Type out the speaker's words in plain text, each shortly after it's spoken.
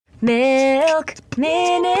Milk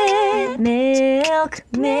Minute, Milk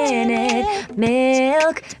Minute,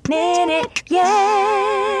 Milk Minute,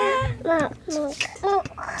 yeah!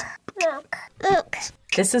 Milk.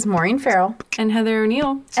 This is Maureen Farrell. And Heather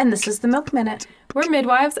O'Neill. And this is the Milk Minute. We're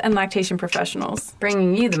midwives and lactation professionals,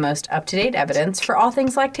 bringing you the most up-to-date evidence for all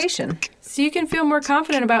things lactation, so you can feel more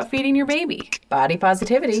confident about feeding your baby, body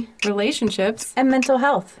positivity, relationships, and mental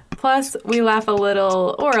health. Plus, we laugh a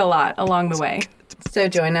little or a lot along the way. So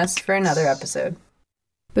join us for another episode.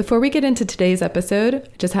 Before we get into today's episode,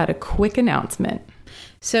 I just had a quick announcement.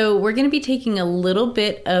 So we're going to be taking a little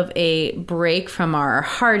bit of a break from our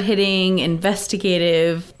hard-hitting,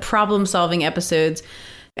 investigative, problem-solving episodes.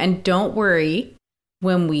 And don't worry,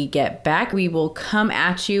 when we get back, we will come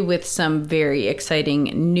at you with some very exciting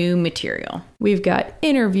new material. We've got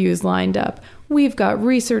interviews lined up. We've got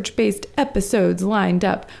research-based episodes lined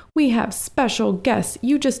up. We have special guests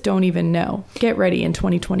you just don't even know. Get ready in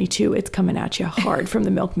 2022. It's coming at you hard from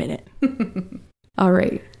the Milk Minute. All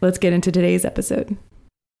right, let's get into today's episode.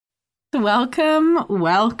 Welcome,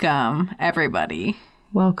 everybody.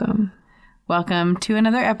 Welcome to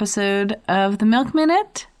another episode of the Milk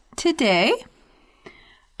Minute. Today,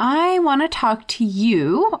 I want to talk to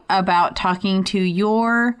you about talking to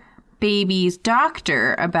your baby's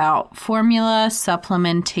doctor about formula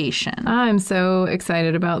supplementation. I'm so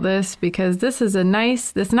excited about this because this is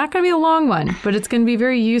not going to be a long one, but it's going to be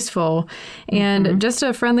very useful. And just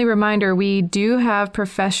a friendly reminder, we do have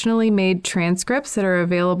professionally made transcripts that are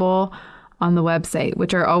available on the website,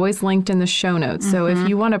 which are always linked in the show notes. So if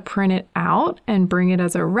you want to print it out and bring it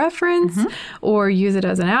as a reference or use it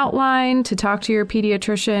as an outline to talk to your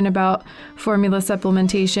pediatrician about formula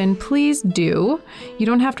supplementation, please do. You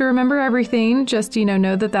don't have to remember everything, just,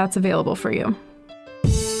 know that that's available for you.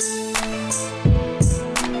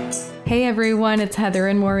 Hey everyone, it's Heather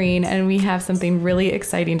and Maureen, and we have something really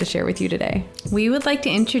exciting to share with you today. We would like to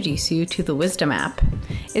introduce you to the Wisdom app.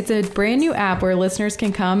 It's a brand new app where listeners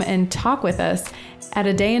can come and talk with us at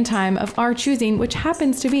a day and time of our choosing, which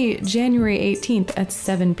happens to be January 18th at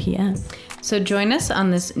 7 p.m. So join us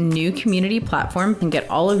on this new community platform and get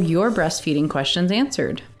all of your breastfeeding questions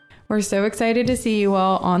answered. We're so excited to see you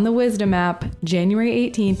all on the Wisdom app, January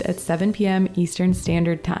 18th at 7 p.m. Eastern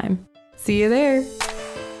Standard Time. See you there.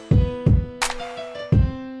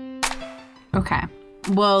 Okay.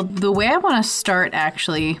 Well, the way I want to start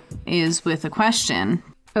actually is with a question.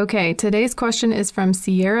 Okay, today's question is from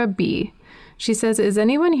Sierra B. She says, is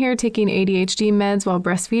anyone here taking ADHD meds while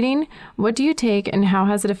breastfeeding? What do you take and how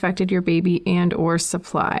has it affected your baby and or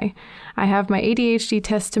supply? I have my ADHD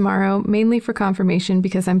test tomorrow, mainly for confirmation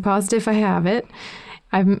because I'm positive I have it.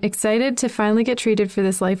 I'm excited to finally get treated for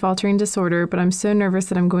this life-altering disorder, but I'm so nervous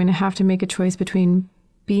that I'm going to have to make a choice between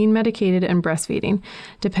being medicated and breastfeeding,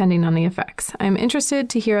 depending on the effects. I'm interested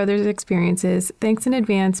to hear others' experiences. Thanks in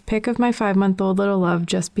advance. Pick of my 5-month-old little love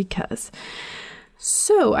just because.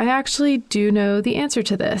 So I actually do know the answer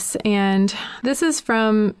to this. And this is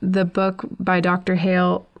from the book by Dr.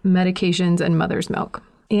 Hale, Medications and Mother's Milk.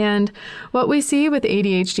 And what we see with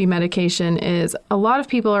ADHD medication is a lot of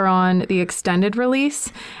people are on the extended release,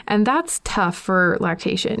 and that's tough for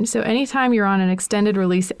lactation. So anytime you're on an extended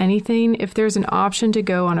release anything, if there's an option to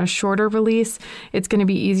go on a shorter release, it's going to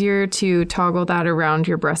be easier to toggle that around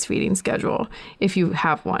your breastfeeding schedule if you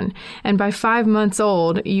have one. And by 5 months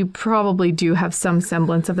old, you probably do have some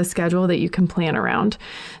semblance of a schedule that you can plan around.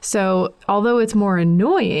 So although it's more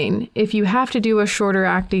annoying, if you have to do a shorter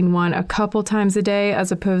acting one a couple times a day as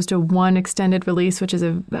opposed to one extended release, which is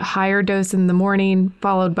a higher dose in the morning,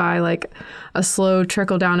 followed by like a slow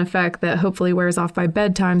trickle down effect that hopefully wears off by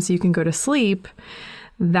bedtime so you can go to sleep,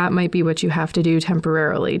 that might be what you have to do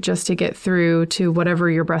temporarily just to get through to whatever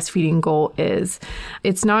your breastfeeding goal is.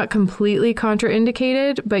 It's not completely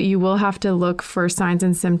contraindicated, but you will have to look for signs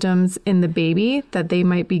and symptoms in the baby that they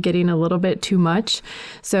might be getting a little bit too much.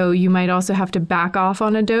 So you might also have to back off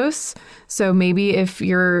on a dose. So maybe if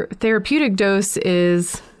your therapeutic dose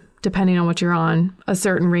is, depending on what you're on, a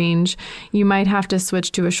certain range, you might have to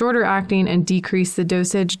switch to a shorter acting and decrease the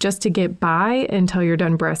dosage just to get by until you're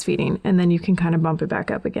done breastfeeding. And then you can kind of bump it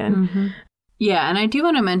back up again. Yeah, and I do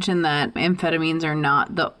want to mention that amphetamines are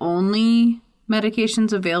not the only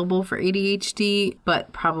medications available for ADHD,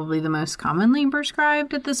 but probably the most commonly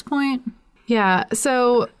prescribed at this point. Yeah,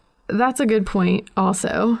 so that's a good point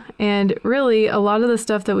also. And really, a lot of the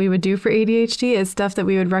stuff that we would do for ADHD is stuff that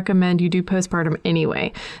we would recommend you do postpartum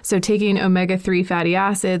anyway. So taking omega-3 fatty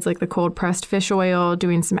acids like the cold pressed fish oil,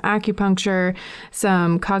 doing some acupuncture,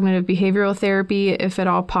 some cognitive behavioral therapy, if at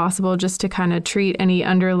all possible, just to kind of treat any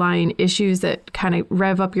underlying issues that kind of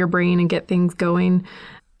rev up your brain and get things going.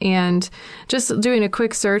 And just doing a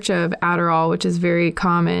quick search of Adderall, which is very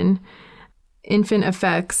common, infant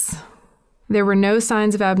effects, there were no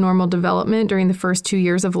signs of abnormal development during the first 2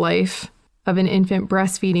 years of life of an infant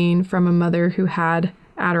breastfeeding from a mother who had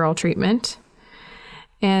Adderall treatment.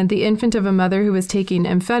 And the infant of a mother who was taking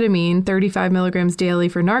amphetamine, 35 milligrams daily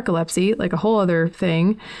for narcolepsy, like a whole other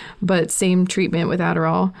thing, but same treatment with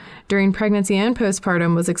Adderall, during pregnancy and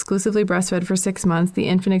postpartum was exclusively breastfed for 6 months. The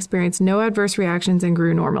infant experienced no adverse reactions and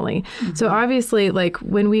grew normally. Mm-hmm. So obviously, like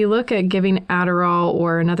when we look at giving Adderall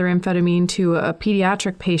or another amphetamine to a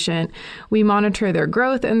pediatric patient, we monitor their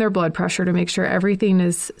growth and their blood pressure to make sure everything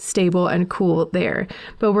is stable and cool there.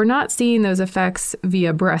 But we're not seeing those effects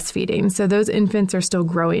via breastfeeding. So those infants are still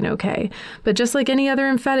growing okay. But just like any other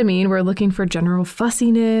amphetamine, we're looking for general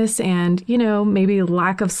fussiness and, maybe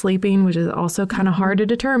lack of sleeping, which is also kind of hard to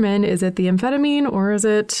determine. Is it the amphetamine or is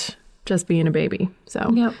it just being a baby?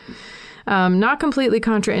 So, yep. Not completely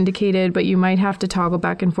contraindicated, but you might have to toggle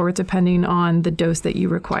back and forth depending on the dose that you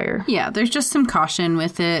require. Yeah, there's just some caution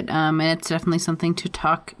with it. And it's definitely something to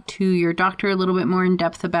talk to your doctor a little bit more in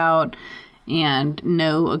depth about and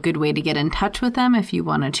know a good way to get in touch with them if you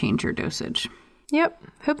want to change your dosage. Yep.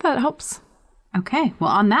 Hope that helps. Okay.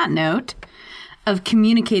 Well, on that note of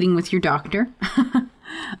communicating with your doctor,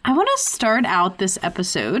 I want to start out this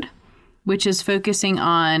episode, which is focusing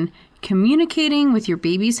on communicating with your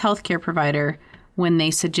baby's healthcare provider when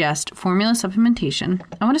they suggest formula supplementation.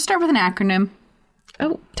 I want to start with an acronym.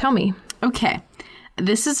 Oh, tell me. Okay.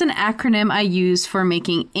 This is an acronym I use for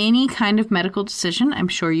making any kind of medical decision. I'm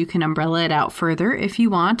sure you can umbrella it out further if you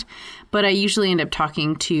want, but I usually end up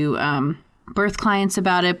talking to birth clients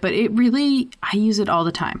about it, but I use it all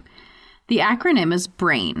the time. The acronym is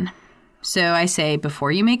BRAIN. So I say,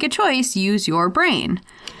 before you make a choice, use your brain.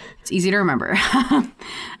 It's easy to remember.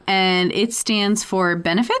 And it stands for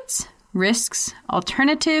benefits, risks,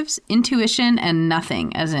 alternatives, intuition, and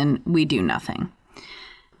nothing, as in we do nothing.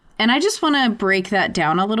 And I just want to break that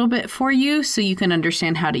down a little bit for you so you can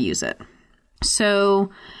understand how to use it.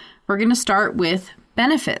 So we're going to start with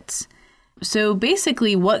benefits. So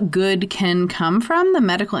basically, what good can come from the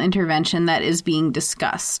medical intervention that is being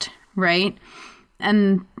discussed, right?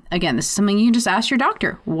 And again, this is something you can just ask your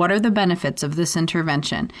doctor. What are the benefits of this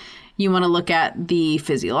intervention? You want to look at the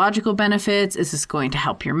physiological benefits. Is this going to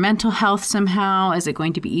help your mental health somehow? Is it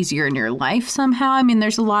going to be easier in your life somehow? I mean,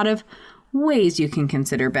 there's a lot of ways you can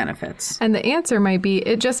consider benefits. And the answer might be,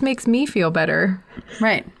 it just makes me feel better.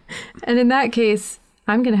 Right. And in that case,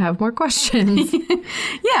 I'm going to have more questions.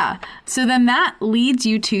 Yeah. So then that leads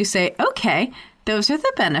you to say, okay, those are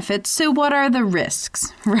the benefits. So what are the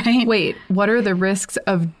risks, right? Wait, what are the risks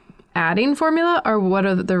of adding formula or what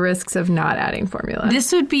are the risks of not adding formula?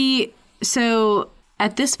 This would be, so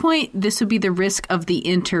at this point, this would be the risk of the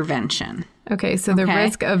intervention. Okay. So the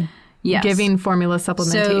risk of giving formula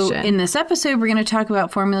supplementation. So in this episode, we're going to talk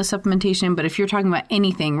about formula supplementation, but if you're talking about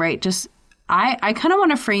anything, right, just I kind of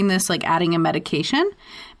want to frame this like adding a medication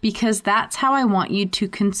because that's how I want you to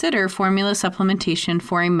consider formula supplementation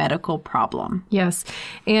for a medical problem. Yes.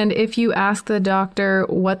 And if you ask the doctor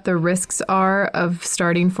what the risks are of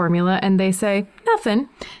starting formula and they say nothing,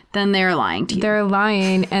 then they're lying to you. They're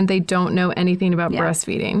lying and they don't know anything about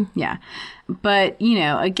breastfeeding. Yeah. But,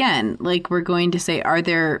 again, like we're going to say, are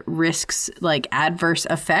there risks, like adverse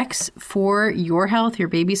effects for your health, your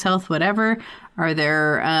baby's health, whatever? Are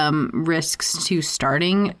there risks to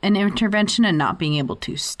starting an intervention and not being able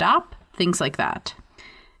to stop? Things like that.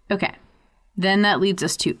 Okay. Then that leads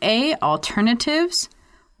us to A, alternatives.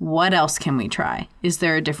 What else can we try? Is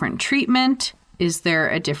there a different treatment? Is there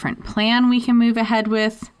a different plan we can move ahead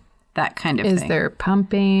with? That kind of thing. Is there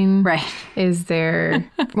pumping? Right. Is there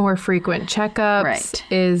more frequent checkups? Right.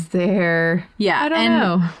 Is there... Yeah. I don't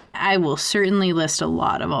know. I will certainly list a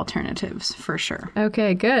lot of alternatives for sure.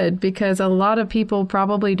 Okay, good. Because a lot of people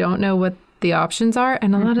probably don't know what the options are.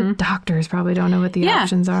 And a lot of doctors probably don't know what the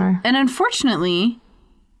options are. And unfortunately,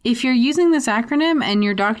 if you're using this acronym and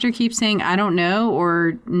your doctor keeps saying, I don't know,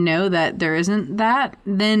 or know that there isn't that,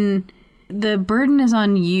 then the burden is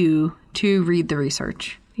on you to read the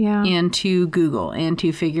research. Yeah. And to Google and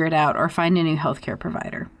to figure it out or find a new healthcare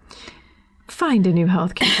provider. Find a new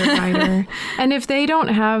healthcare provider. And if they don't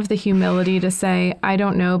have the humility to say, I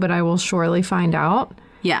don't know, but I will surely find out.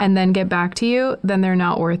 Yeah. And then get back to you, then they're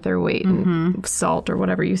not worth their weight in salt or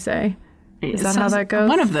whatever you say. Is that how that goes?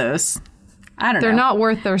 One of those. I don't know. They're not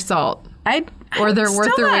worth their salt. Or they're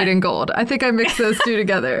worth their weight in gold. I think I mixed those two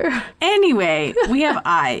together. Anyway, we have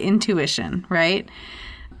intuition, right?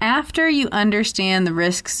 After you understand the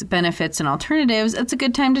risks, benefits, and alternatives, it's a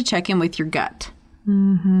good time to check in with your gut.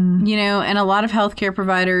 You know, and a lot of healthcare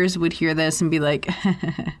providers would hear this and be like,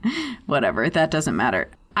 whatever, that doesn't matter.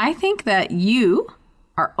 I think that you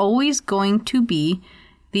are always going to be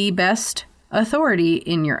the best authority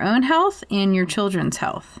in your own health and your children's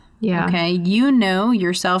health. Yeah. Okay. You know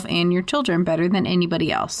yourself and your children better than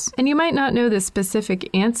anybody else. And you might not know the specific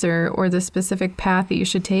answer or the specific path that you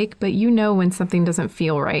should take, but you know when something doesn't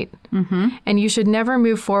feel right. And you should never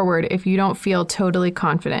move forward if you don't feel totally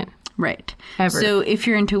confident. Right. Ever. So if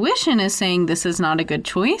your intuition is saying this is not a good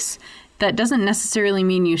choice, that doesn't necessarily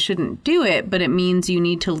mean you shouldn't do it, but it means you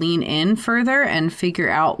need to lean in further and figure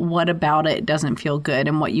out what about it doesn't feel good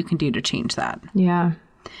and what you can do to change that. Yeah.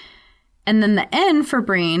 And then the N for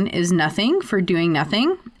brain is nothing, for doing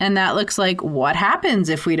nothing. And that looks like what happens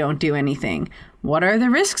if we don't do anything? What are the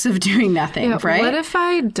risks of doing nothing, right? What if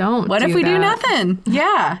I don't What do if we do that? nothing?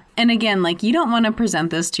 Yeah. And again, like, you don't want to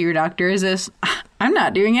present this to your doctor as this, I'm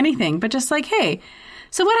not doing anything, but just like, hey,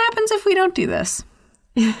 so what happens if we don't do this?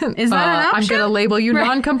 Is that an option? I'm going to label you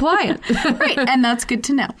non-compliant. Right. And that's good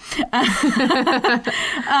to know.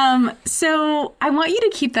 So I want you to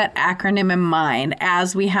keep that acronym in mind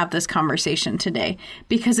as we have this conversation today,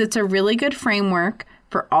 because it's a really good framework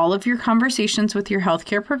for all of your conversations with your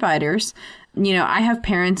healthcare providers. You know, I have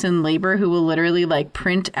parents in labor who will literally like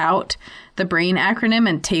print out the brain acronym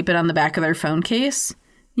and tape it on the back of their phone case.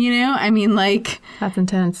 You know, I mean, like, That's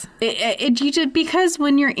intense. Because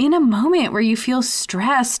when you're in a moment where you feel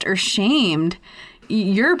stressed or shamed,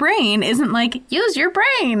 your brain isn't like, use your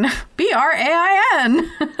brain, BRAIN.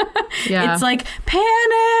 Yeah. It's like,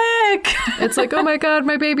 panic. It's like, oh my God,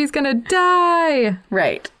 my baby's going to die.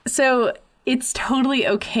 Right. So it's totally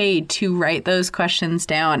okay to write those questions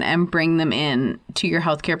down and bring them in to your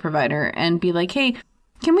healthcare provider and be like, hey,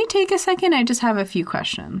 can we take a second? I just have a few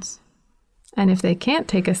questions. And if they can't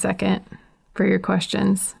take a second for your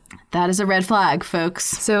questions, that is a red flag, folks.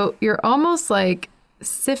 So you're almost like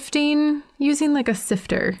sifting, using like a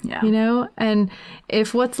sifter, you know? And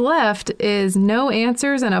if what's left is no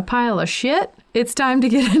answers and a pile of shit, it's time to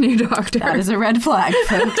get a new doctor. That is a red flag,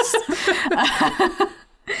 folks.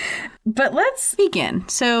 But let's begin.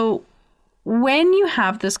 So when you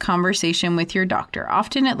have this conversation with your doctor,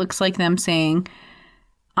 often it looks like them saying,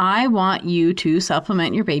 I want you to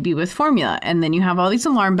supplement your baby with formula. And then you have all these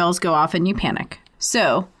alarm bells go off and you panic.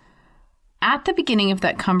 So at the beginning of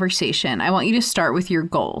that conversation, I want you to start with your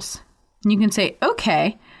goals. And you can say,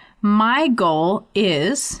 okay, my goal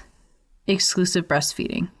is exclusive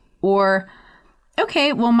breastfeeding. Or,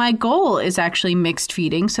 okay, well, my goal is actually mixed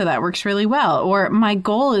feeding, so that works really well. Or my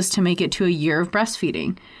goal is to make it to a year of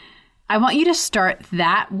breastfeeding. I want you to start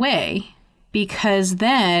that way, because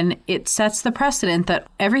then it sets the precedent that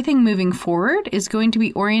everything moving forward is going to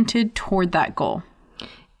be oriented toward that goal.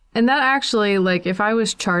 And that actually, like, if I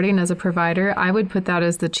was charting as a provider, I would put that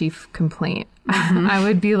as the chief complaint. I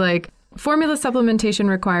would be like, formula supplementation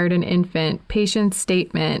required in infant, patient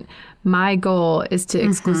statement, my goal is to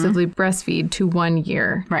exclusively breastfeed to 1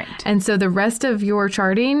 year. Right. And so the rest of your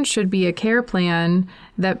charting should be a care plan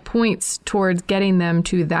that points towards getting them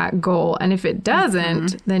to that goal. And if it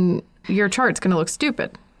doesn't, then your chart's going to look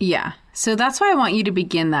stupid. Yeah. So that's why I want you to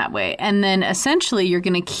begin that way. And then essentially you're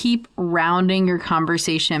going to keep rounding your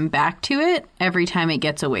conversation back to it every time it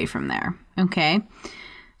gets away from there. Okay.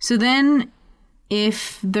 So then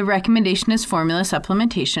if the recommendation is formula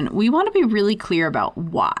supplementation, we want to be really clear about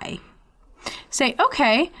why. Say,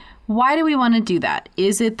 okay, why do we want to do that?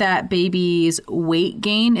 Is it that baby's weight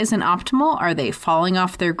gain isn't optimal? Are they falling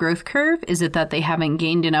off their growth curve? Is it that they haven't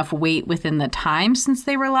gained enough weight within the time since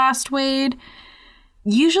they were last weighed?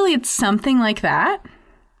 Usually it's something like that.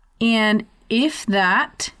 And if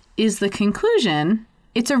that is the conclusion,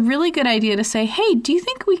 it's a really good idea to say, hey, do you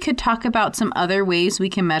think we could talk about some other ways we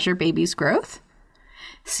can measure baby's growth?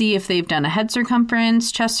 See if they've done a head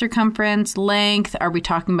circumference, chest circumference, length. Are we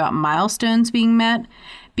talking about milestones being met?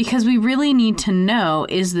 Because we really need to know,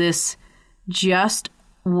 is this just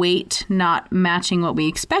weight not matching what we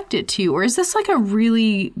expect it to? Or is this like a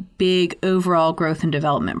really big overall growth and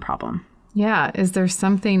development problem? Yeah. Is there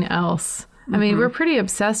something else? I mean, we're pretty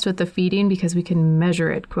obsessed with the feeding because we can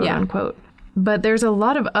measure it, quote unquote. But there's a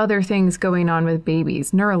lot of other things going on with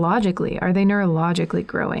babies. Neurologically, are they neurologically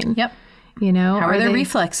growing? Yep. You know, how are their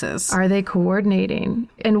reflexes? Are they coordinating?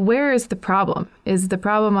 And where is the problem? Is the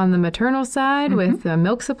problem on the maternal side with the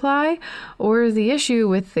milk supply, or is the issue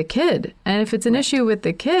with the kid? And if it's an issue with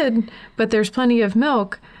the kid, but there's plenty of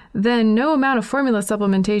milk, then no amount of formula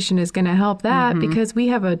supplementation is going to help that because we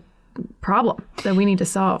have a problem that we need to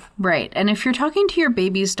solve. Right. And if you're talking to your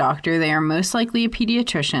baby's doctor, they are most likely a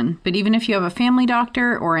pediatrician. But even if you have a family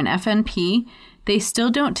doctor or an FNP, they still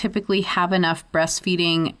don't typically have enough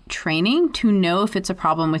breastfeeding training to know if it's a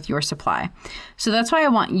problem with your supply. So that's why I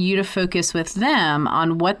want you to focus with them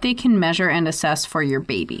on what they can measure and assess for your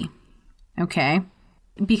baby. Okay?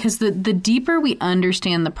 Because the deeper we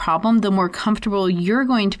understand the problem, the more comfortable you're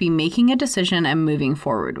going to be making a decision and moving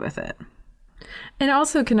forward with it. And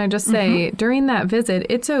also, can I just say, during that visit,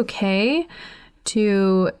 it's okay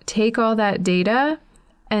to take all that data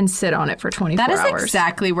and sit on it for 24 hours. That is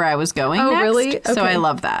exactly where I was going next. Oh, really? Okay. So I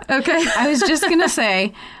love that. Okay. I was just going to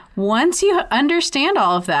say, once you understand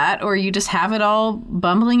all of that, or you just have it all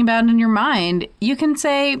bumbling about in your mind, you can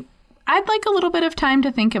say, I'd like a little bit of time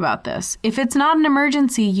to think about this. If it's not an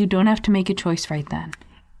emergency, you don't have to make a choice right then.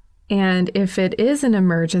 And if it is an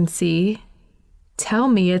emergency, tell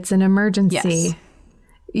me it's an emergency. Yes.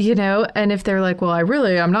 You know, and if they're like, well,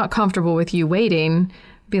 I'm not comfortable with you waiting,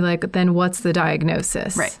 be like, then what's the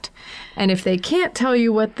diagnosis? Right. And if they can't tell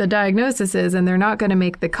you what the diagnosis is and they're not going to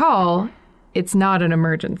make the call, it's not an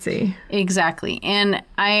emergency. Exactly. And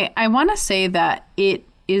I want to say that it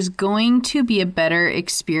is going to be a better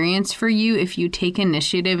experience for you if you take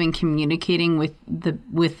initiative in communicating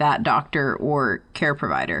with that doctor or care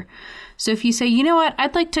provider. So if you say, you know what,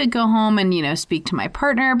 I'd like to go home and, speak to my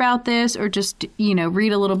partner about this, or just,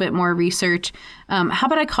 read a little bit more research. How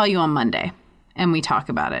about I call you on Monday and we talk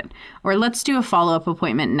about it? Or let's do a follow-up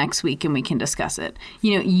appointment next week and we can discuss it.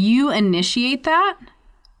 You initiate that,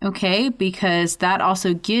 okay, because that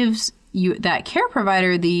also gives you, that care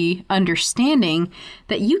provider, the understanding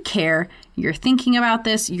that you care, you're thinking about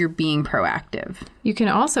this, you're being proactive. You can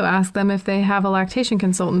also ask them if they have a lactation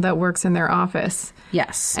consultant that works in their office.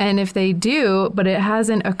 Yes. And if they do, but it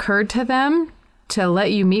hasn't occurred to them to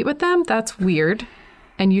let you meet with them, that's weird.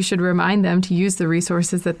 And you should remind them to use the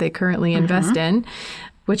resources that they currently invest in,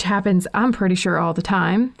 which happens, I'm pretty sure, all the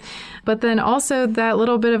time. But then also that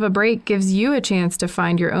little bit of a break gives you a chance to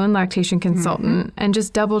find your own lactation consultant and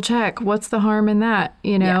just double check what's the harm in that,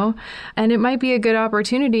 Yeah. And it might be a good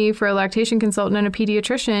opportunity for a lactation consultant and a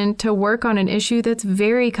pediatrician to work on an issue that's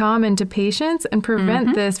very common to patients and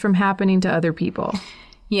prevent this from happening to other people.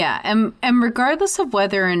 Yeah, and regardless of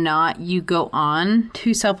whether or not you go on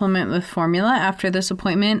to supplement with formula after this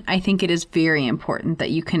appointment, I think it is very important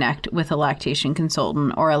that you connect with a lactation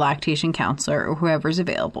consultant or a lactation counselor or whoever's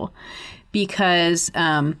available, because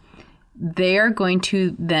they are going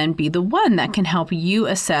to then be the one that can help you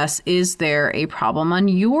assess, is there a problem on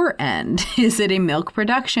your end? Is it a milk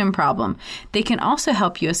production problem? They can also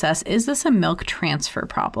help you assess, is this a milk transfer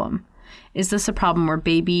problem? Is this a problem where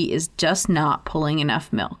baby is just not pulling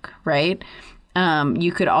enough milk, right?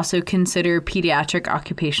 You could also consider pediatric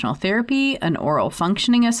occupational therapy, an oral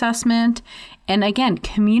functioning assessment, and again,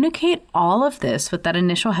 communicate all of this with that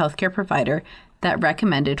initial healthcare provider that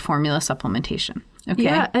recommended formula supplementation. Okay.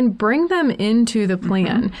 Yeah, and bring them into the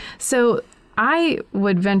plan. So I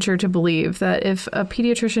would venture to believe that if a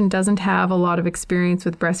pediatrician doesn't have a lot of experience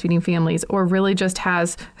with breastfeeding families, or really just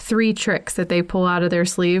has 3 tricks that they pull out of their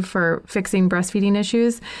sleeve for fixing breastfeeding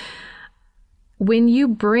issues, when you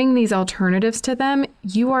bring these alternatives to them,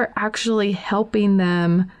 you are actually helping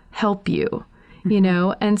them help you.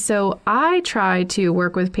 And so I try to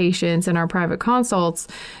work with patients in our private consults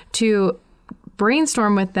to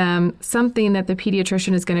brainstorm with them something that the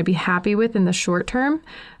pediatrician is going to be happy with in the short term.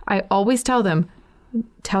 I always tell them,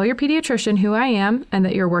 tell your pediatrician who I am and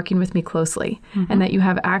that you're working with me closely and that you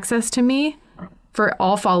have access to me for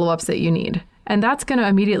all follow-ups that you need. And that's going to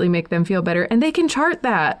immediately make them feel better. And they can chart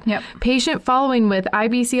that. Yep. Patient following with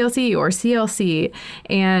IBCLC or CLC,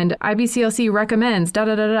 and IBCLC recommends,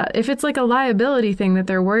 da-da-da-da. If it's like a liability thing that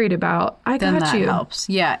they're worried about, I got you. That helps.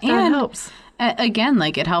 Yeah. That and helps. Again,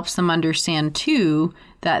 it helps them understand, too,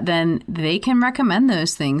 that then they can recommend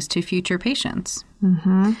those things to future patients.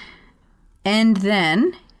 And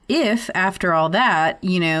then if after all that,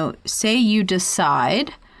 say you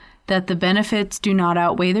decide that the benefits do not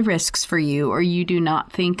outweigh the risks for you, or you do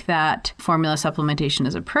not think that formula supplementation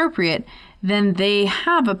is appropriate, then they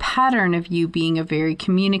have a pattern of you being a very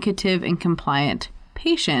communicative and compliant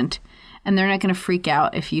patient. And they're not going to freak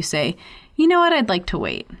out if you say, you know what, I'd like to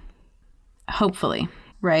wait. Hopefully,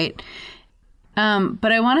 right?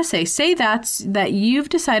 But I want to say that you've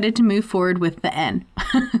decided to move forward with the N,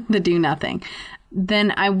 the do nothing.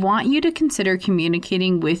 Then I want you to consider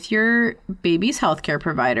communicating with your baby's healthcare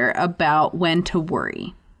provider about when to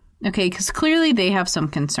worry. Okay, because clearly they have some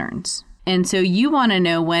concerns. And so you want to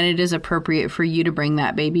know when it is appropriate for you to bring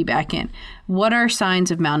that baby back in. What are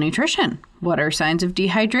signs of malnutrition? What are signs of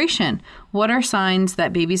dehydration? What are signs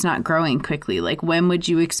that baby's not growing quickly? Like, when would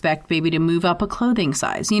you expect baby to move up a clothing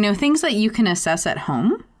size? Things that you can assess at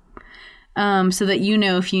home. so that you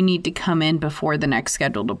know if you need to come in before the next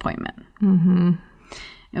scheduled appointment.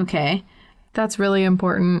 Okay. That's really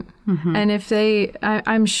important. And if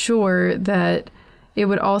I'm sure that it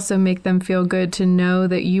would also make them feel good to know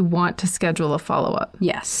that you want to schedule a follow-up.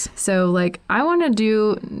 Yes. So, like, I want to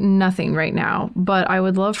do nothing right now, but I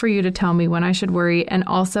would love for you to tell me when I should worry. And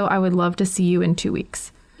also, I would love to see you in 2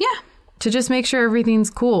 weeks. Yeah. To just make sure everything's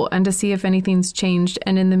cool and to see if anything's changed.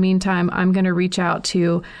 And in the meantime, I'm going to reach out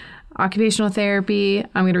to occupational therapy.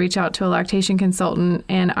 I'm going to reach out to a lactation consultant,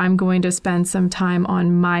 and I'm going to spend some time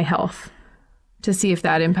on my health to see if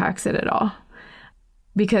that impacts it at all.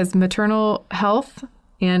 Because maternal health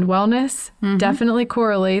and wellness definitely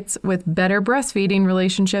correlates with better breastfeeding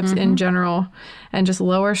relationships in general, and just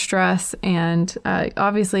lower stress. And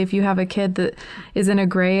obviously, if you have a kid that is in a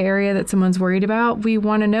gray area that someone's worried about, we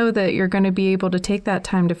want to know that you're going to be able to take that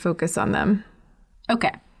time to focus on them.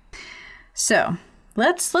 Okay. So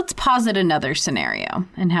let's posit another scenario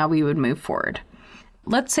and how we would move forward.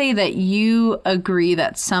 Let's say that you agree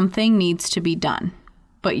that something needs to be done,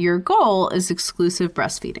 but your goal is exclusive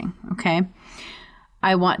breastfeeding, okay?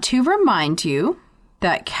 I want to remind you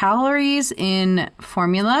that calories in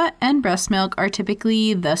formula and breast milk are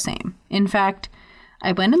typically the same. In fact,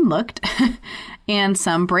 I went and looked, and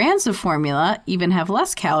some brands of formula even have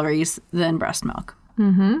less calories than breast milk.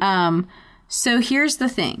 So here's the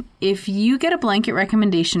thing. If you get a blanket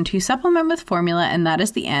recommendation to supplement with formula and that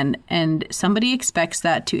is the end, and somebody expects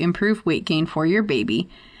that to improve weight gain for your baby,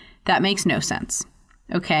 that makes no sense.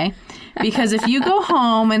 Okay? Because if you go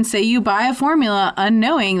home and say you buy a formula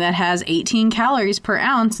unknowing that has 18 calories per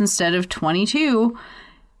ounce instead of 22,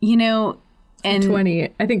 you know, and 20.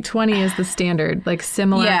 I think 20 is the standard, like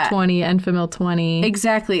Similac 20, Enfamil 20.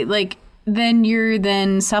 Exactly. Like, then you're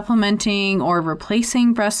then supplementing or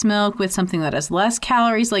replacing breast milk with something that has less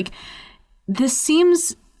calories. Like, this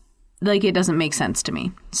seems like it doesn't make sense to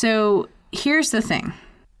me. So here's the thing.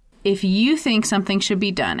 If you think something should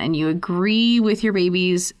be done and you agree with your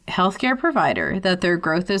baby's healthcare provider that their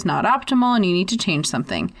growth is not optimal and you need to change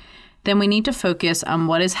something, then we need to focus on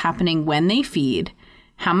what is happening when they feed,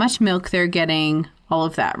 how much milk they're getting, all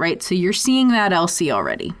of that, right? So you're seeing that LC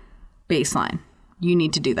already, baseline. You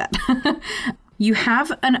need to do that. You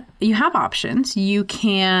have options. You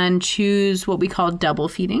can choose what we call double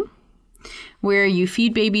feeding, where you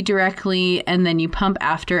feed baby directly and then you pump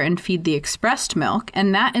after and feed the expressed milk.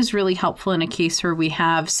 And that is really helpful in a case where we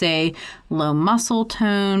have, say, low muscle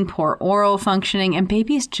tone, poor oral functioning, and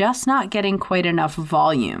baby's just not getting quite enough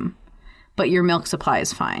volume, but your milk supply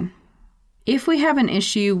is fine. If we have an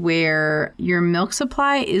issue where your milk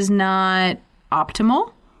supply is not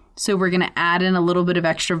optimal, so we're going to add in a little bit of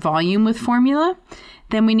extra volume with formula,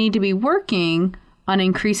 then we need to be working on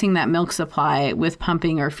increasing that milk supply with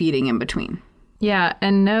pumping or feeding in between. Yeah,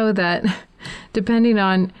 and know that depending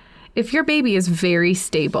on if your baby is very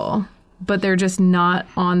stable, but they're just not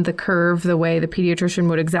on the curve the way the pediatrician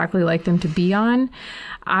would exactly like them to be on,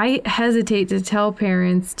 I hesitate to tell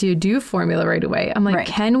parents to do formula right away. I'm like,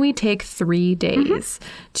 Can we take 3 days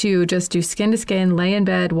to just do skin to skin, lay in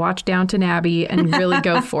bed, watch Downton Abbey, and really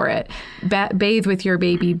go for it? Bathe with your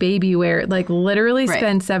baby wear, like literally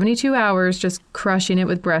spend 72 hours just crushing it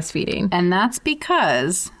with breastfeeding. And that's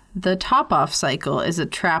because the top-off cycle is a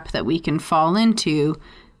trap that we can fall into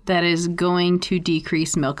that is going to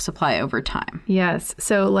decrease milk supply over time. Yes.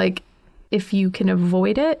 So, like, if you can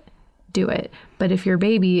avoid it, do it. But if your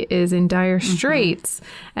baby is in dire straits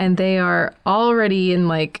and they are already in,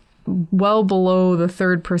 like, well below the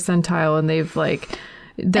 3rd percentile and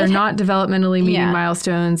they're not developmentally meeting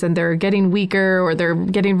milestones and they're getting weaker or they're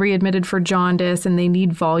getting readmitted for jaundice and they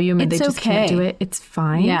need volume and they just can't do it, it's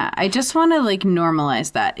fine. Yeah, I just want to, like,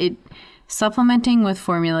 normalize that. Supplementing with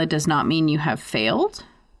formula does not mean you have failed.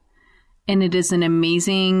 And it is an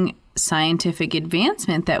amazing scientific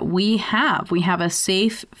advancement that we have. We have a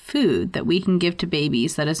safe food that we can give to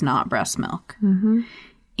babies that is not breast milk.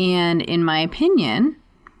 And in my opinion,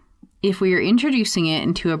 if we are introducing it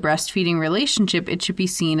into a breastfeeding relationship, it should be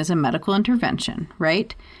seen as a medical intervention,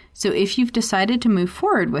 right? So if you've decided to move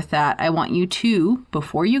forward with that, I want you to,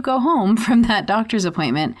 before you go home from that doctor's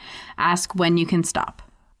appointment, ask when you can stop.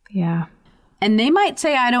 Yeah. And they might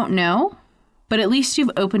say, I don't know. But at least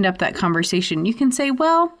you've opened up that conversation. You can say,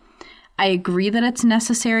 well, I agree that it's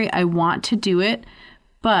necessary. I want to do it,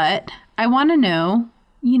 but I want to know,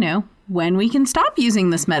 when we can stop using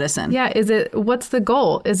this medicine. Yeah. What's the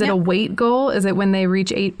goal? Is it a weight goal? Is it when they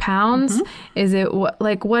reach 8 pounds? Is it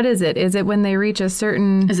what is it? Is it when they reach a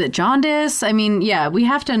certain... Is it jaundice? I mean, yeah, we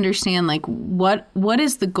have to understand like what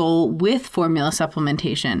is the goal with formula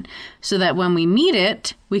supplementation so that when we meet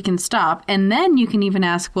it, we can stop. And then you can even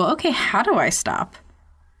ask, well, okay, how do I stop?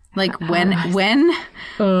 Like when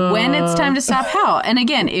it's time to stop, how? And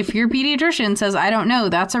again, if your pediatrician says, I don't know,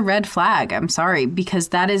 that's a red flag. I'm sorry, because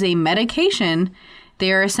that is a medication.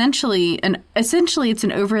 They are essentially it's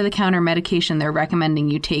an over-the-counter medication they're recommending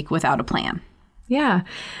you take without a plan. Yeah.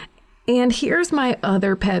 And here's my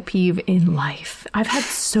other pet peeve in life. I've had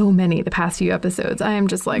so many the past few episodes. I am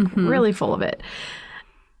just like really full of it.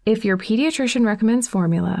 If your pediatrician recommends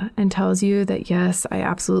formula and tells you that, yes, I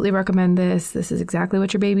absolutely recommend this is exactly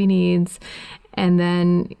what your baby needs, and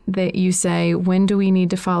then that you say, when do we need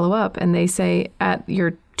to follow up? And they say at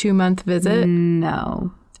your 2-month visit.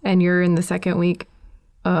 No. And you're in the second week.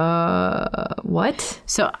 What?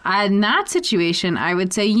 So in that situation, I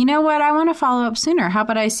would say, you know what? I want to follow up sooner. How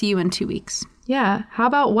about I see you in 2 weeks? Yeah. How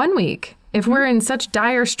about 1 week? If we're in such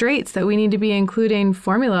dire straits that we need to be including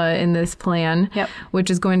formula in this plan, which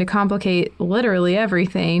is going to complicate literally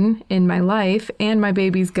everything in my life and my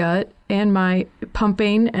baby's gut and my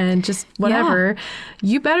pumping and just whatever,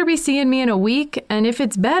 you better be seeing me in a week. And if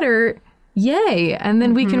it's better, yay. And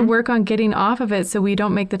then we can work on getting off of it so we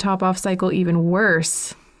don't make the top-off cycle even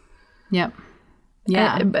worse. Yep.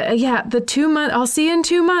 Yeah. The 2 month, I'll see you in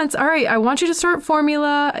 2 months. All right. I want you to start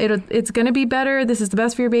formula. It's going to be better. This is the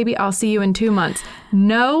best for your baby. I'll see you in 2 months.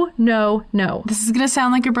 No. This is going to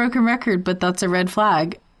sound like a broken record, but that's a red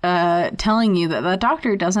flag telling you that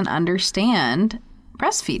doctor doesn't understand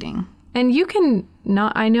breastfeeding. And you can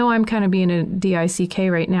not, I know I'm kind of being a DICK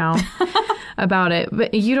right now about it,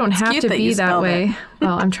 but you don't have to be that way.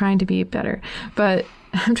 Well, I'm trying to be better, but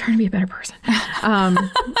I'm trying to be a better person.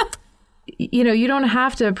 You don't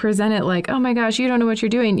have to present it like, oh my gosh, you don't know what you're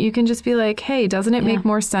doing. You can just be like, hey, doesn't it make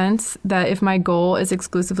more sense that if my goal is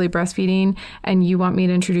exclusively breastfeeding and you want me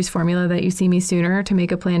to introduce formula, that you see me sooner to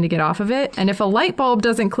make a plan to get off of it? And if a light bulb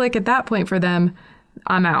doesn't click at that point for them,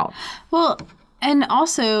 I'm out. Well, and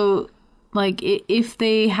also, like, if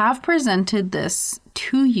they have presented this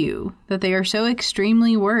to you, that they are so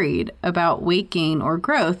extremely worried about weight gain or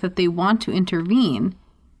growth that they want to intervene,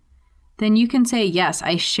 then you can say, yes,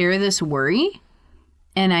 I share this worry,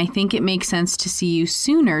 and I think it makes sense to see you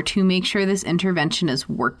sooner to make sure this intervention is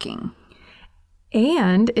working.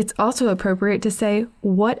 And it's also appropriate to say,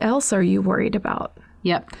 what else are you worried about?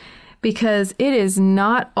 Yep. Because it is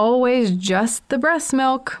not always just the breast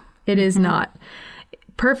milk. It is not.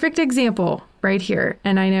 Perfect example right here.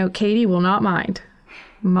 And I know Katie will not mind.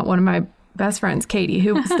 One of my best friends, Katie,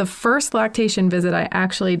 who was the first lactation visit I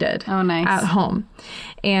actually did at home.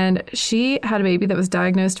 And she had a baby that was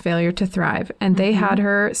diagnosed failure to thrive. And they had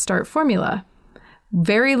her start formula.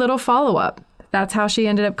 Very little follow-up. That's how she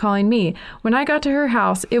ended up calling me. When I got to her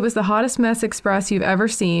house, it was the hottest mess express you've ever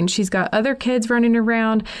seen. She's got other kids running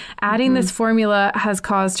around. Adding this formula has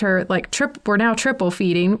caused her, like, we're now triple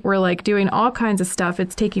feeding. We're, like, doing all kinds of stuff.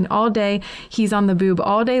 It's taking all day. He's on the boob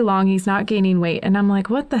all day long. He's not gaining weight. And I'm like,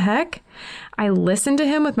 what the heck? I listened to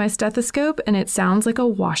him with my stethoscope, and it sounds like a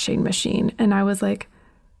washing machine. And I was like,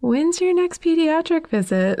 when's your next pediatric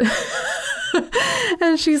visit?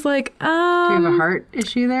 And she's like, Do you have a heart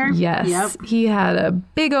issue there? Yes. Yep. He had a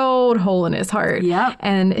big old hole in his heart. Yep.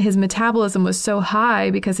 And his metabolism was so high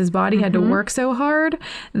because his body had to work so hard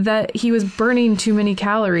that he was burning too many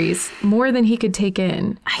calories, more than he could take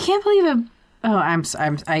in. I can't believe it. Oh,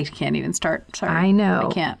 I can't even start. Sorry. I know.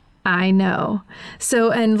 I can't. I know.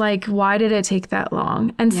 So, and like, why did it take that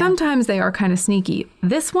long? And sometimes they are kind of sneaky.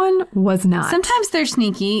 This one was not. Sometimes they're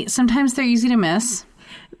sneaky. Sometimes they're easy to miss.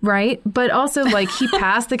 Right. But also, like, he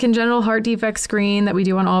passed the congenital heart defect screen that we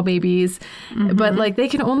do on all babies. But, like, they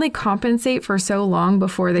can only compensate for so long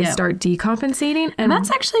before they start decompensating. And that's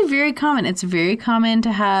actually very common. It's very common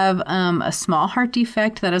to have a small heart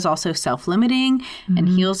defect that is also self-limiting and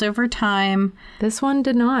heals over time. This one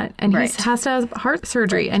did not. And he has to have heart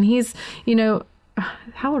surgery. And he's,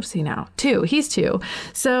 how old is he now? 2. He's 2.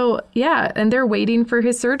 So, yeah, and they're waiting for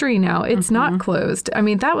his surgery now. It's not closed. I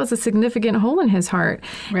mean, that was a significant hole in his heart.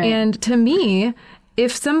 Right. And to me,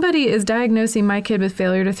 if somebody is diagnosing my kid with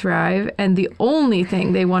failure to thrive and the only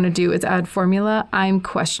thing they want to do is add formula, I'm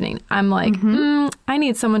questioning. I'm like, I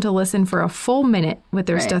need someone to listen for a full minute with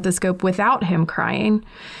their stethoscope without him crying.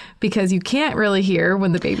 Because you can't really hear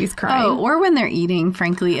when the baby's crying. Oh, or when they're eating,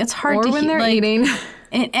 frankly. It's hard to hear. Or when they're eating.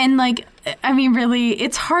 And like, I mean, really,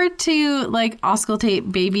 it's hard to like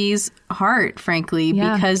auscultate baby's heart, frankly,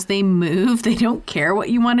 because they move. They don't care what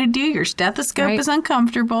you want to do. Your stethoscope is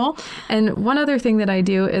uncomfortable. And one other thing that I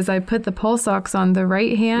do is I put the pulse ox on the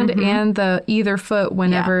right hand and the either foot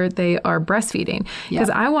whenever they are breastfeeding, because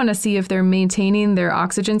I want to see if they're maintaining their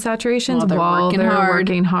oxygen saturations while they're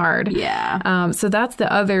working hard. Yeah. So that's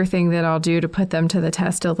the other thing that I'll do to put them to the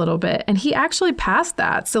test a little bit. And he actually passed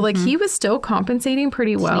that. So like he was still compensating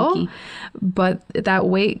pretty well. Sneaky. But that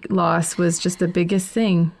weight loss was just the biggest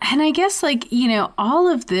thing. And I guess, like, you know,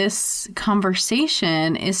 all of this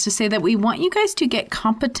conversation is to say that we want you guys to get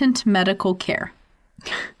competent medical care.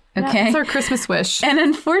 Okay? That's our Christmas wish. And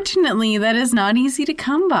unfortunately, that is not easy to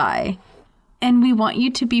come by. And we want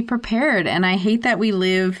you to be prepared. And I hate that we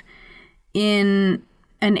live in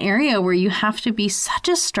an area where you have to be such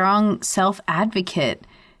a strong self-advocate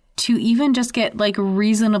to even just get, like,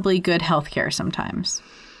 reasonably good health care sometimes.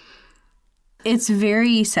 It's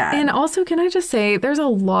very sad. And also, can I just say, there's a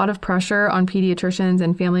lot of pressure on pediatricians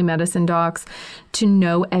and family medicine docs to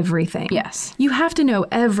know everything. Yes. You have to know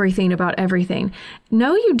everything about everything.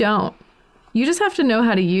 No, you don't. You just have to know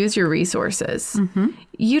how to use your resources.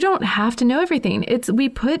 You don't have to know everything. We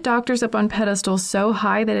put doctors up on pedestals so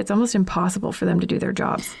high that it's almost impossible for them to do their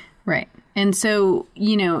jobs. Right. And so,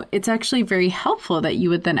 you know, it's actually very helpful that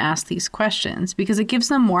you would then ask these questions, because it gives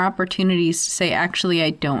them more opportunities to say, actually,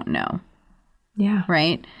 I don't know. Yeah.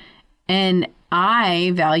 Right. And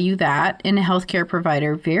I value that in a healthcare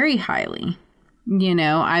provider very highly. You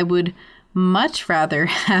know, I would much rather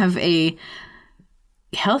have a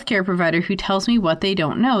healthcare provider who tells me what they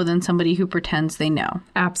don't know than somebody who pretends they know.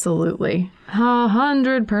 Absolutely.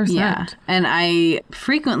 100%. Yeah. And I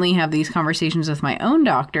frequently have these conversations with my own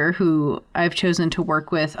doctor, who I've chosen to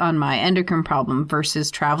work with on my endocrine problem versus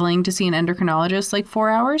traveling to see an endocrinologist like 4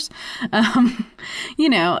 hours. You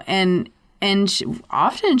know, and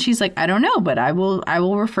often she's like, I don't know, but I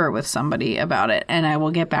will refer with somebody about it, and I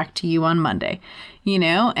will get back to you on Monday, you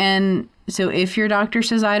know? And so if your doctor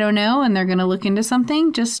says, I don't know, and they're going to look into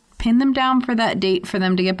something, just pin them down for that date for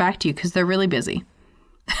them to get back to you, because they're really busy.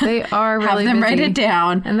 They are really busy. Have them write it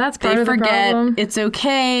down. And that's part of the problem. It's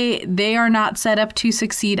okay. They are not set up to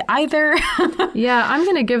succeed either. Yeah, I'm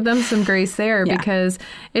going to give them some grace there, because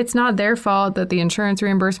it's not their fault that the insurance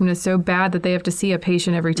reimbursement is so bad that they have to see a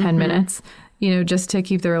patient every 10 minutes, you know, just to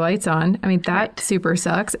keep their lights on. I mean, that super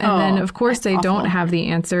sucks. And then, of course, they don't have the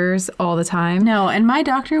answers all the time. No, and my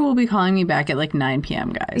doctor will be calling me back at like 9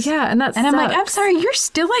 p.m., guys. Yeah, and I'm like, I'm sorry, you're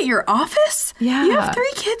still at your office? Yeah. You have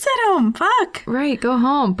 3 kids at home. Fuck. Right, go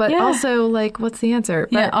home. But also, like, what's the answer?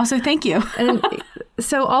 Yeah, also, thank you. And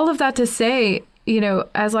so all of that to say, you know,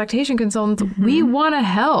 as lactation consultants, we want to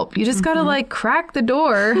help. You just got to like crack the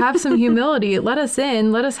door, have some humility, let us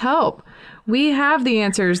in, let us help. We have the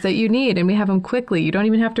answers that you need, and we have them quickly. You don't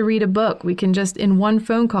even have to read a book. We can just, in one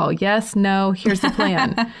phone call, yes, no, here's the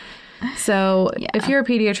plan. So if you're a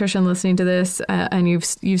pediatrician listening to this and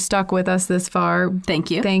you've stuck with us this far, thank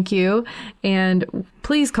you. Thank you. And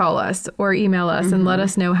please call us or email us and let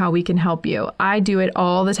us know how we can help you. I do it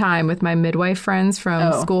all the time with my midwife friends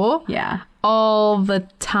from school. Yeah. All the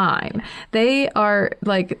time. They are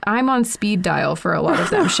like, I'm on speed dial for a lot of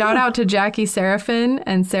them. Shout out to Jackie Seraphin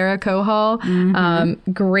and Sarah Kohal.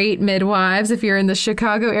 Great midwives. If you're in the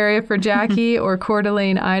Chicago area for Jackie or Coeur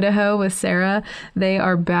d'Alene, Idaho with Sarah, they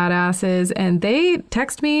are badasses. And they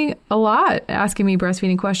text me a lot asking me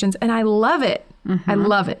breastfeeding questions. And I love it. I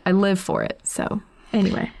love it. I live for it. So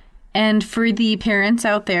anyway. And for the parents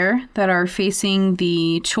out there that are facing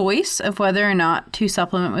the choice of whether or not to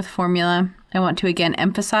supplement with formula, I want to again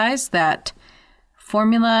emphasize that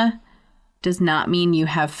formula does not mean you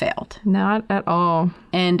have failed. Not at all.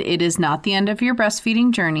 And it is not the end of your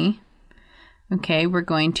breastfeeding journey. Okay, we're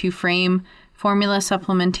going to frame formula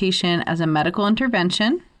supplementation as a medical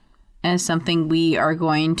intervention, as something we are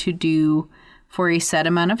going to do for a set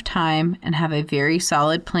amount of time and have a very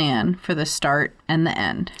solid plan for the start and the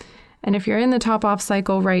end. And if you're in the top-off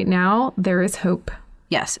cycle right now, there is hope.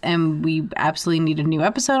 Yes, and we absolutely need a new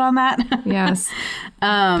episode on that. Yes.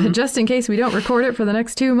 But just in case we don't record it for the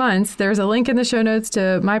next 2 months, there's a link in the show notes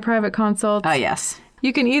to my private consults. Oh, yes.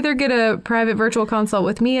 You can either get a private virtual consult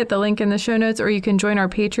with me at the link in the show notes, or you can join our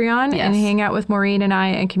Patreon and hang out with Maureen and I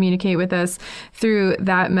and communicate with us through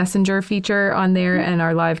that messenger feature on there and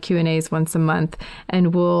our live Q&As once a month.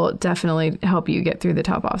 And we'll definitely help you get through the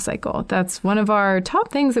top-off cycle. That's one of our top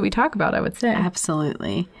things that we talk about, I would say.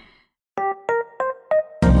 Absolutely.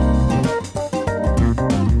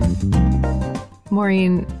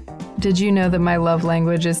 Maureen, Did you know that my love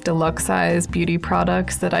language is deluxe size beauty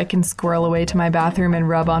products that I can squirrel away to my bathroom and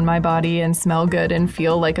rub on my body and smell good and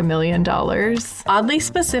feel like $1 million? Oddly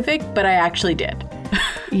specific, but I actually did.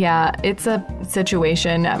 Yeah, it's a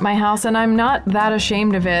situation at my house, and I'm not that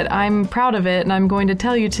ashamed of it. I'm proud of it, and I'm going to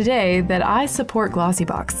tell you today that I support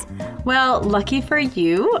Glossybox. Well, lucky for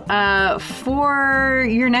you, for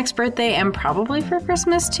your next birthday and probably for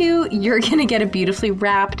Christmas too, you're going to get a beautifully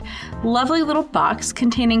wrapped, lovely little box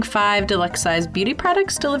containing 5 deluxe-sized beauty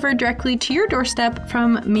products delivered directly to your doorstep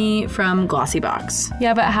from me from Glossybox.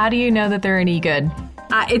 Yeah, but how do you know that they're any good?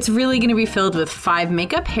 It's really going to be filled with 5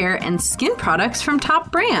 makeup, hair, and skin products from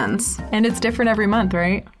top brands. And it's different every month,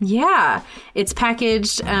 right? Yeah. It's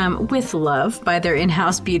packaged with love by their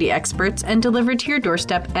in-house beauty experts and delivered to your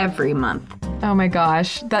doorstep every month. Oh my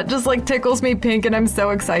gosh, that just tickles me pink, and I'm so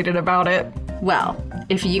excited about it. Well,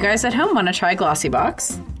 if you guys at home want to try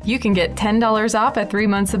Glossybox, you can get $10 off a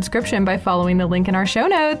 3-month subscription by following the link in our show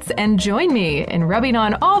notes and join me in rubbing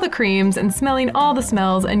on all the creams and smelling all the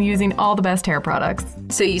smells and using all the best hair products.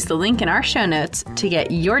 So use the link in our show notes to get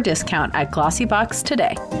your discount at Glossybox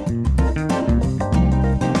today.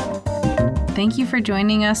 Thank you for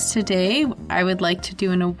joining us today. I would like to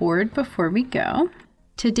do an award before we go.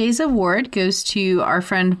 Today's award goes to our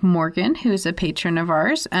friend Morgan, who is a patron of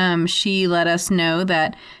ours. She let us know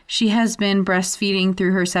that she has been breastfeeding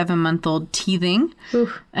through her 7-month-old teething.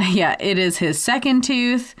 Yeah, it is his second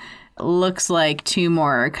tooth. Looks like 2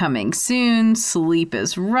 more are coming soon. Sleep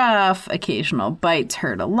is rough. Occasional bites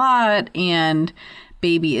hurt a lot. And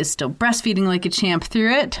baby is still breastfeeding like a champ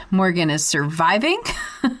through it. Morgan is surviving.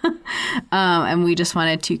 And we just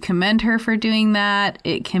wanted to commend her for doing that.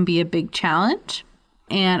 It can be a big challenge.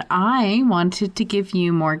 And I wanted to give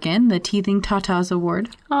you, Morgan, the Teething Tatas Award.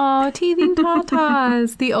 Oh, Teething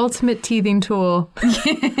Tatas, the ultimate teething tool.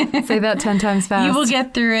 Say that 10 times fast. You will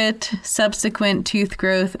get through it. Subsequent tooth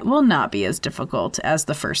growth will not be as difficult as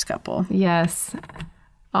the first couple. Yes.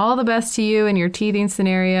 All the best to you in your teething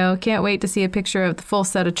scenario. Can't wait to see a picture of the full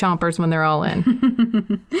set of chompers when they're all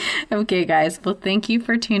in. Okay, guys. Well, thank you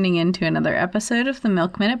for tuning in to another episode of the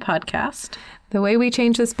Milk Minute Podcast. The way we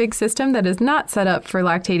change this big system that is not set up for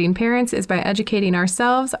lactating parents is by educating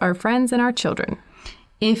ourselves, our friends, and our children.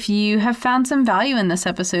 If you have found some value in this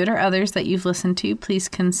episode or others that you've listened to, please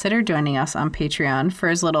consider joining us on Patreon. For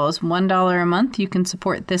as little as $1 a month, you can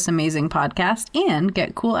support this amazing podcast and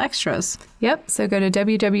get cool extras. Yep. So go to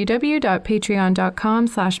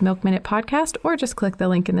www.patreon.com/milkminutepodcast or just click the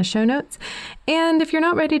link in the show notes. And if you're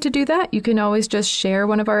not ready to do that, you can always just share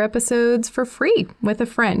one of our episodes for free with a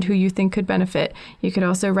friend who you think could benefit. You could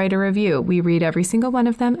also write a review. We read every single one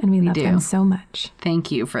of them, and we love them so much.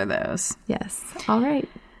 Thank you for those. Yes. All right.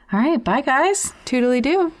 All right. Bye, guys.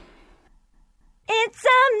 Toodly-doo. It's